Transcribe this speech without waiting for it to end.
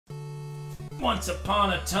Once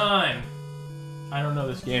upon a time. I don't know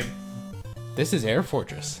this game. This is Air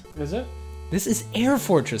Fortress. Is it? This is Air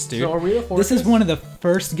Fortress, dude. So are we a fortress? This is one of the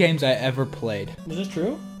first games I ever played. Is this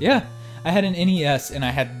true? Yeah. I had an NES and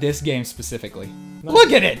I had this game specifically. Nice.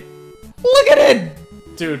 Look at it! Look at it!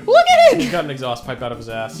 Dude, look at it! He's got an exhaust pipe out of his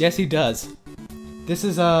ass. Yes, he does. This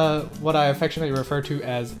is what I affectionately refer to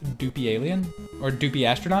as Doopy Alien or Doopy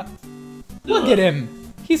Astronaut. Look at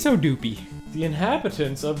him. He's so doopy. The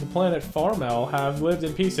inhabitants of the planet Farmel have lived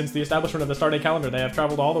in peace since the establishment of the Stardate calendar. They have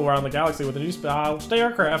traveled all the way around the galaxy with a new style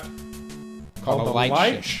aircraft Called the a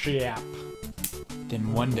light ship.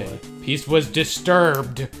 Then one day, peace was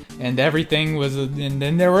disturbed, and everything was, and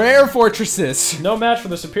then there were air fortresses. No match for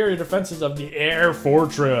the superior defenses of the Air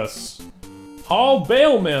Fortress. Hall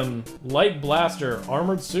Bailman, light blaster,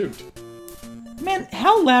 armored suit. Man,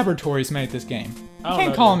 Hal Laboratories made this game. You I don't can't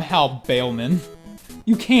know, call dude. him Hal Bailman.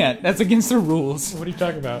 You can't. That's against the rules. What are you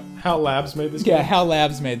talking about? Hal Labs made this Yeah, game? Hal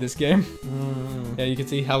Labs made this game. Yeah, you can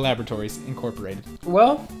see Hal Laboratories Incorporated.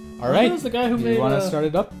 Well, All right. who was the guy who Do made? you want to start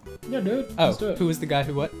it up? Yeah, dude. Oh, Let's do it. who was the guy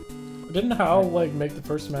who what? Didn't Hal like make the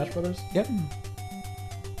first Smash Brothers? Yep.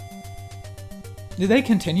 Did they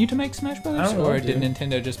continue to make Smash Brothers, I don't know, or did dude.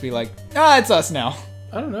 Nintendo just be like, ah, it's us now?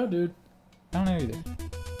 I don't know, dude. I don't know either.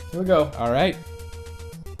 Here we go. All right.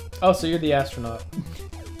 Oh, so you're the astronaut.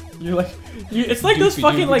 You're like, it's like those Doopy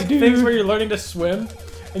fucking like doopy things doo. where you're learning to swim,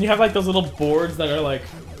 and you have like those little boards that are like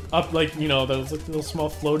up, like you know those like, little small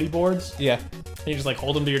floaty boards. Yeah. And you just like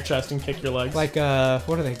hold them to your chest and kick your legs. Like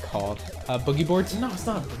what are they called? Boogie boards? no, it's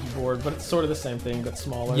not a boogie board, but it's sort of the same thing, but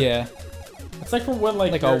smaller. Yeah. It's like for when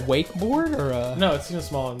like Like a wakeboard or a. No, it's even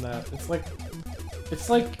smaller than that. It's like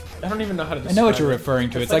I don't even know how to I describe know what you're it.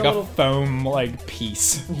 referring to. It's like like, a a little- foam like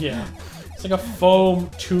piece. Yeah. It's like a foam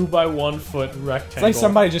 2x1 foot rectangle. It's like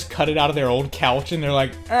somebody just cut it out of their old couch and they're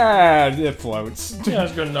like, ah, it floats. Yeah,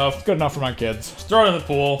 it's good enough. Good enough for my kids. Just throw it in the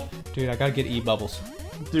pool. Dude, I gotta get E-bubbles.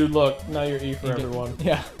 Dude, look, now you're E for everyone.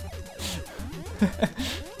 Yeah.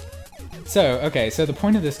 So, okay, so the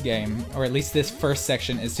point of this game, or at least this first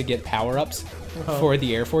section, is to get power-ups for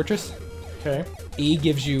the Air Fortress. Okay. E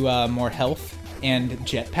gives you more health and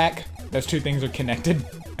jetpack. Those two things are connected,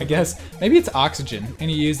 I guess. Maybe it's oxygen, and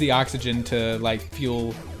you use the oxygen to, like,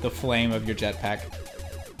 fuel the flame of your jetpack.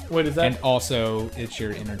 Wait, is that? And also, it's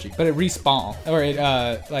your energy. But it respawn, or it,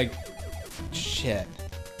 like, shit.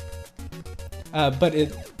 But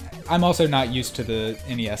I'm also not used to the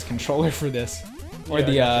NES controller for this. Or Yeah, I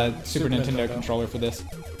the gotcha. Super Nintendo controller for this.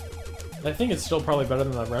 I think it's still probably better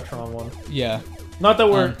than the Retron one. Yeah. Not that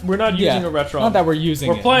we're not using a Retron. Not that we're using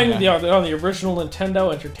We're it. playing yeah. on the original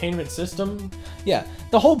Nintendo Entertainment System. Yeah.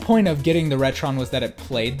 The whole point of getting the Retron was that it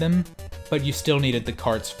played them, but you still needed the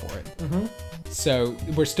carts for it. Mm-hmm. So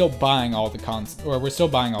we're still buying all the we're still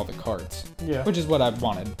buying all the carts. Yeah. Which is what I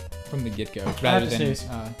wanted from the get-go, have rather to than. sneeze.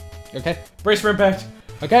 Okay. Brace for impact.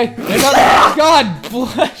 Okay. God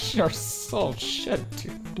bless your soul. Shit,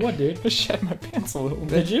 dude. What, dude? I shed my pants a little bit.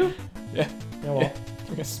 Did you? Yeah. Yeah, well, Yeah. I'm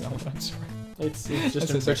gonna smell it. I'm sorry. it's just That's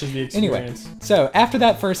so enriches the Anyway, experience. so after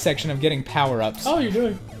that first section of getting power-ups, Oh, you're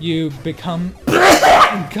doing. you become.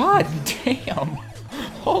 God damn!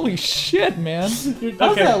 Holy shit, man! How's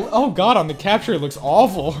Okay. that? Oh god, on the capture it looks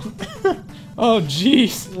awful. Oh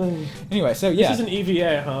jeez. Anyway, so yeah. This is an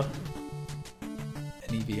EVA, huh?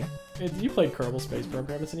 An EVA. You played Kerbal Space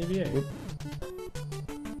Program. It's an EVA.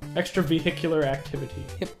 Extravehicular activity.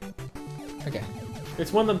 Okay.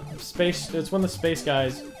 It's when the space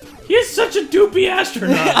guys. He is such a doopy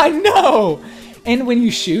astronaut. I know. And when you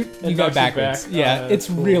shoot, you It go knocks you backwards. back. Yeah, That's it's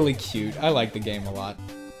cool. really cute. I like the game a lot.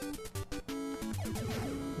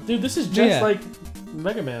 Dude, this is just Yeah. like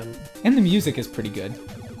Mega Man. And the music is pretty good.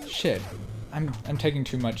 Shit. I'm taking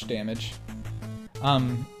too much damage.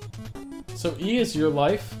 So E is your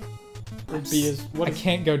life. And B is what? I Is,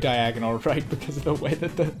 can't go diagonal right because of the way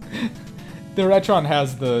that the Retron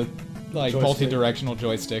has the like Joystick. multi-directional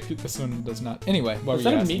joystick. This one does not. Anyway, what is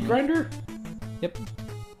were that you a asking meat me? grinder? Yep.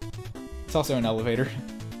 It's also an elevator.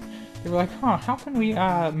 They were like, huh, how can we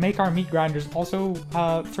make our meat grinders also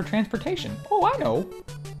for transportation? Oh, I know.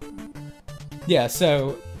 Yeah,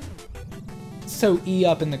 so E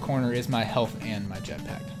up in the corner is my health and my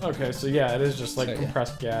jetpack. Okay, so yeah, it is just like So, yeah.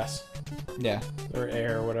 compressed gas Yeah. or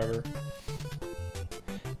air or whatever.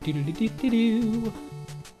 Do-do-do-do-do-do.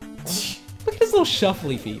 Look at his little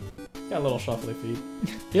shuffly feet. Got little shuffly feet.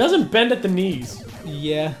 He doesn't bend at the knees.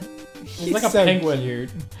 Yeah. He's like a penguin. Cute.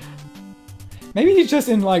 Maybe he's just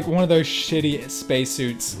in like one of those shitty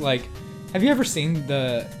spacesuits. Like, have you ever seen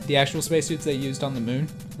the actual spacesuits they used on the moon?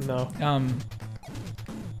 No.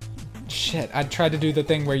 Shit, I tried to do the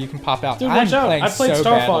thing where you can pop out. Dude, watch out! playing I played so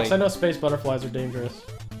Star badly. Fox. I know space butterflies are dangerous.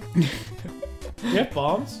 You have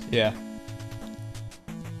bombs? Yeah.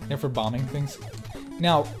 They're for bombing things.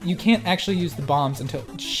 Now, you can't actually use the bombs until...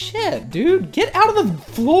 Shit, dude! Get out of the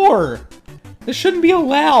floor! This shouldn't be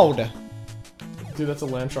allowed! Dude, that's a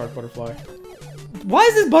land shark butterfly. Why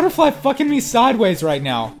is this butterfly fucking me sideways right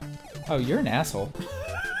now? Oh, you're an asshole.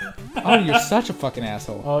 Oh, you're such a fucking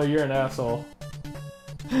asshole. Oh, you're an asshole.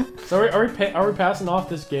 So are we passing off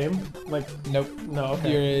this game? Like, nope. No,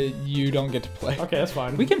 okay. You don't get to play. Okay, that's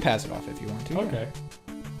fine. We can pass it off if you want to. Okay.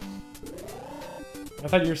 I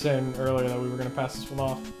thought you were saying earlier that we were gonna pass this one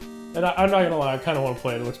off. And I'm not gonna lie, I kind of want to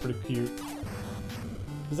play it. It looks pretty cute.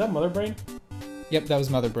 Is that Mother Brain? Yep, that was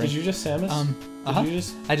Mother Brain. Did you just Samus? Uh-huh. Did you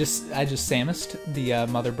just... I just Samused the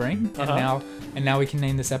Mother Brain, and now we can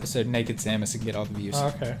name this episode Naked Samus and get all the views.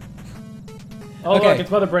 Okay. Oh okay, look, it's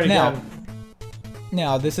Mother Brain again.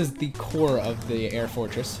 Now, this is the core of the air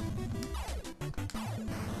fortress.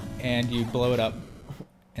 And you blow it up,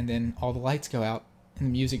 and then all the lights go out, and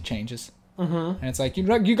the music changes. And it's like,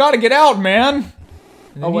 you gotta get out, man!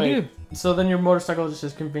 And then you do. So then your motorcycle is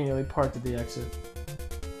just conveniently parked at the exit.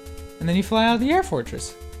 And then you fly out of the air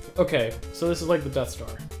fortress. Okay, so this is like the Death Star.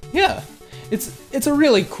 Yeah. It's a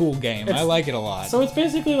really cool game. I like it a lot. So it's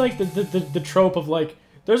basically like the trope of like,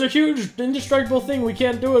 there's a huge indestructible thing, we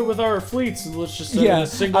can't do it with our fleets, let's just send a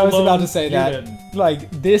signal. I was about to say unit. that. Like,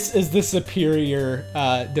 this is the superior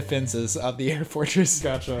defenses of the air fortress.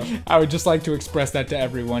 Gotcha. I would just like to express that to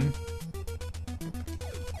everyone.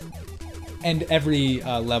 And every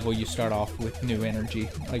level you start off with new energy.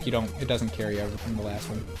 Like, it doesn't carry over from the last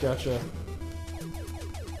one. Gotcha.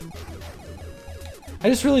 I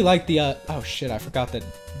just really like the, oh shit, I forgot that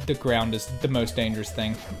the ground is the most dangerous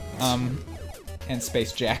thing. And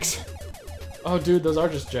space jacks. Oh dude, those are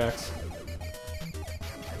just jacks.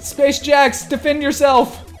 Space jacks, defend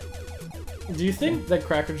yourself! Do you think that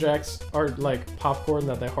Cracker Jacks are like popcorn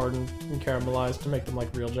that they harden and caramelize to make them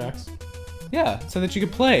like real jacks? Yeah, so that you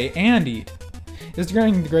could play and eat. It was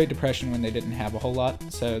during the Great Depression when they didn't have a whole lot,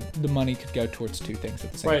 so the money could go towards two things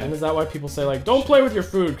at the same time. Right, and is that why people say like, don't play with your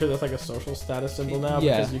food, because it's like a social status symbol now,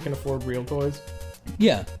 because you can afford real toys?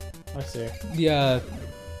 Yeah. I see. The,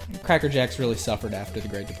 Cracker Jacks really suffered after the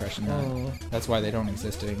Great Depression. That's why they don't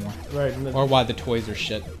exist anymore. Right. Or why the toys are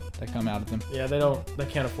shit that come out of them. Yeah, they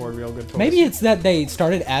can't afford real good toys. Maybe it's that they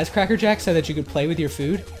started as Cracker Jacks so that you could play with your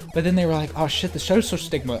food, but then they were like, oh shit, the show's so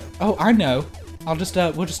stigma. Oh, I know. We'll just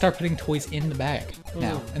start putting toys in the bag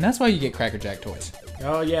now. And that's why you get Cracker Jack toys.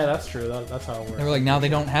 Oh yeah, that's true. That's how it works. They were like, now they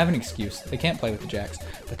don't have an excuse. They can't play with the Jacks,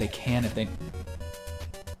 but they can if they...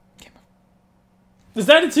 Is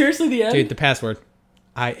that seriously the end? Dude, the password.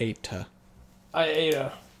 I ate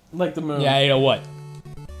like the moon. Yeah, I ate a what?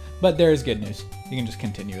 But there is good news. You can just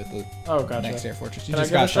continue with the next air fortress. You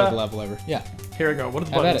just gotta start the level over. Yeah. Here we go. What are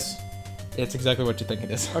the buttons? It's exactly what you think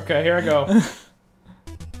it is. Okay, here I go.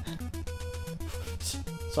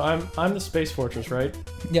 So I'm the Space Fortress, right?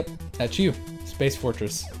 Yep, that's you. Space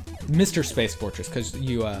Fortress. Mr. Space Fortress, because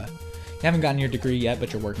you haven't gotten your degree yet,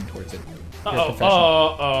 but you're working towards it.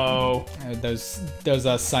 Uh-oh. Those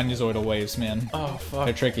sinusoidal waves, man. Oh, fuck.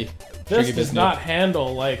 They're tricky. This does not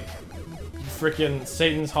handle, like, freaking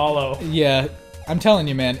Satan's Hollow. Yeah, I'm telling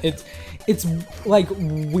you, man. It's like,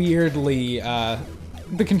 weirdly,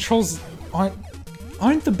 the controls aren't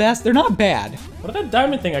the best. They're not bad. What about that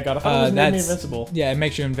diamond thing I got? I thought it was made me invincible. Yeah, it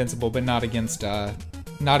makes you invincible, but not against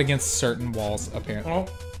certain walls, apparently. Oh.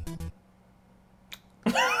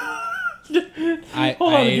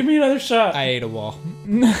 Hold on, give me another shot. I ate a wall.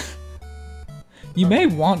 You may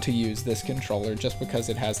want to use this controller just because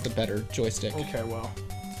it has the better joystick. Okay, well,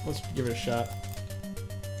 let's give it a shot.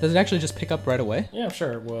 Does it actually just pick up right away? Yeah, I'm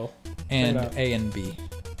sure it will. And A and B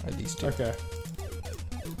are these two. Okay.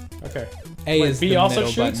 Okay. A is B the also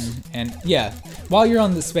middle shoots? button, and yeah, while you're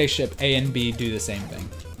on the spaceship, A and B do the same thing.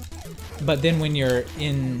 But then when you're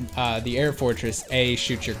in the air fortress, A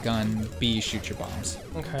shoots your gun, B shoots your bombs.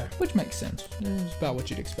 Okay. Which makes sense. It's about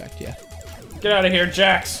what you'd expect, yeah. Get out of here,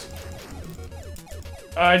 Jax.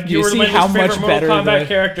 Do you see how much better Mortal Kombat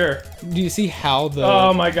character? Do you see how the?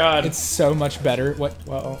 Oh my god! It's so much better. What?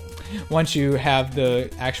 Uh-oh. Once you have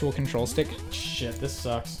the actual control stick. Shit, this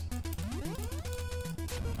sucks.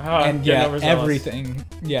 And yeah,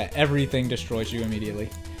 everything destroys you immediating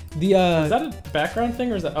The is that a background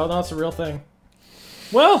thing or is that? Oh no, it's a real thing.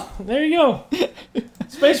 Well, there you go.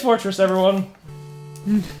 Space Fortress, everyone.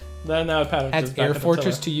 Then adds Air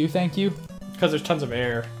Fortress to you, thank you. Because there's tons of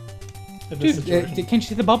air. Dude, can't you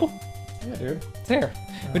see the bubble? Yeah, dude. It's air.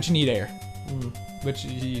 But you need air. But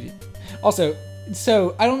you also,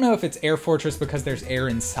 So, I don't know if it's Air Fortress because there's air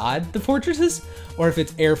inside the fortresses, or if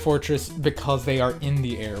it's Air Fortress because they are in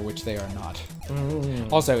the air, which they are not.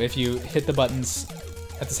 Also, if you hit the buttons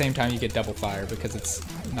at the same time, you get double fire because it's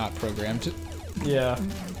not programmed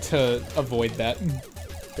to avoid that.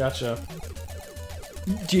 Gotcha.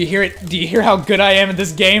 Do you hear it? Do you hear how good I am at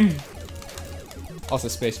this game? Also,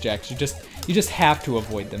 Space Jacks, you just have to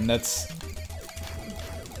avoid them. That's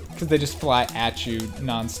because they just fly at you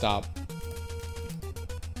nonstop.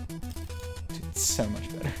 Dude, it's so much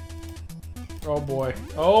better. Oh boy.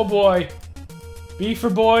 Oh boy. B for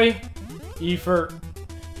boy. E for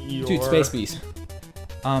Eeyore. Dude, Space Beast.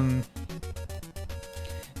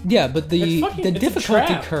 Yeah, but the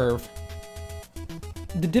difficulty curve.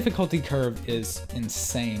 The difficulty curve is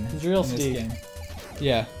insane. It's real in this steep. game.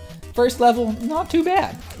 Yeah. First level, not too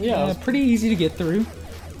bad. Yeah. Pretty easy to get through.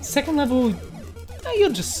 Second level,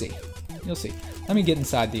 you'll just see. You'll see. Let me get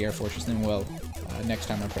inside the Air Fortress, then we'll next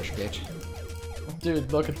time on pressure gauge.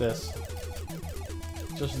 Dude, look at this.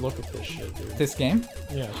 Just look at this shit, dude. This game?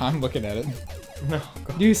 Yeah. I'm looking at it. No.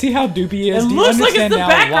 God. Do you see how Doopy is? It Do you looks like it's understand the now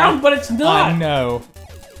background, why? but it's not. I know.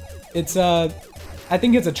 It's I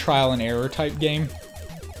think it's a trial and error type game.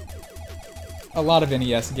 A lot of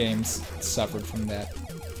NES games suffered from that.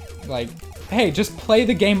 Like, hey, just play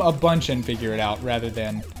the game a bunch and figure it out, rather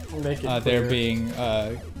than Make it there being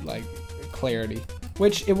like clarity.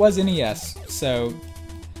 Which it was NES, so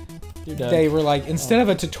they were like, instead of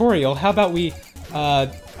a tutorial, how about we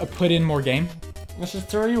put in more game? Let's just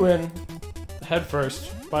throw you in, head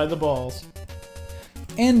first, by the balls.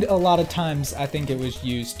 And a lot of times, I think it was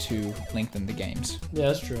used to lengthen the games. Yeah,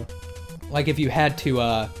 that's true. Like if you had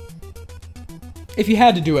to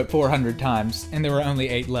do it 400 times and there were only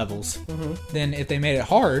 8 levels, then if they made it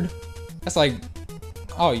hard, that's like,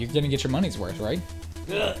 oh, you're gonna get your money's worth, right?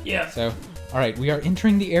 Yeah. So, all right, we are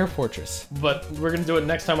entering the Air Fortress. But we're gonna do it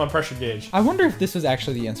next time on pressure gauge. I wonder if this was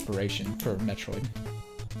actually the inspiration for Metroid.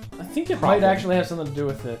 I think it Probably. might actually have something to do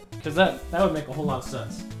with it, because that would make a whole lot of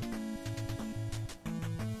sense.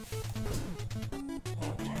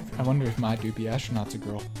 I wonder if my Doopy astronaut's a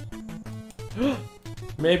girl.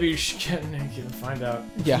 Maybe you should get naked and find out.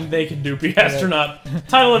 Yeah. Naked Doopy astronaut.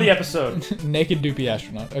 Title of the episode. Naked Doopy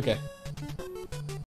astronaut. Okay.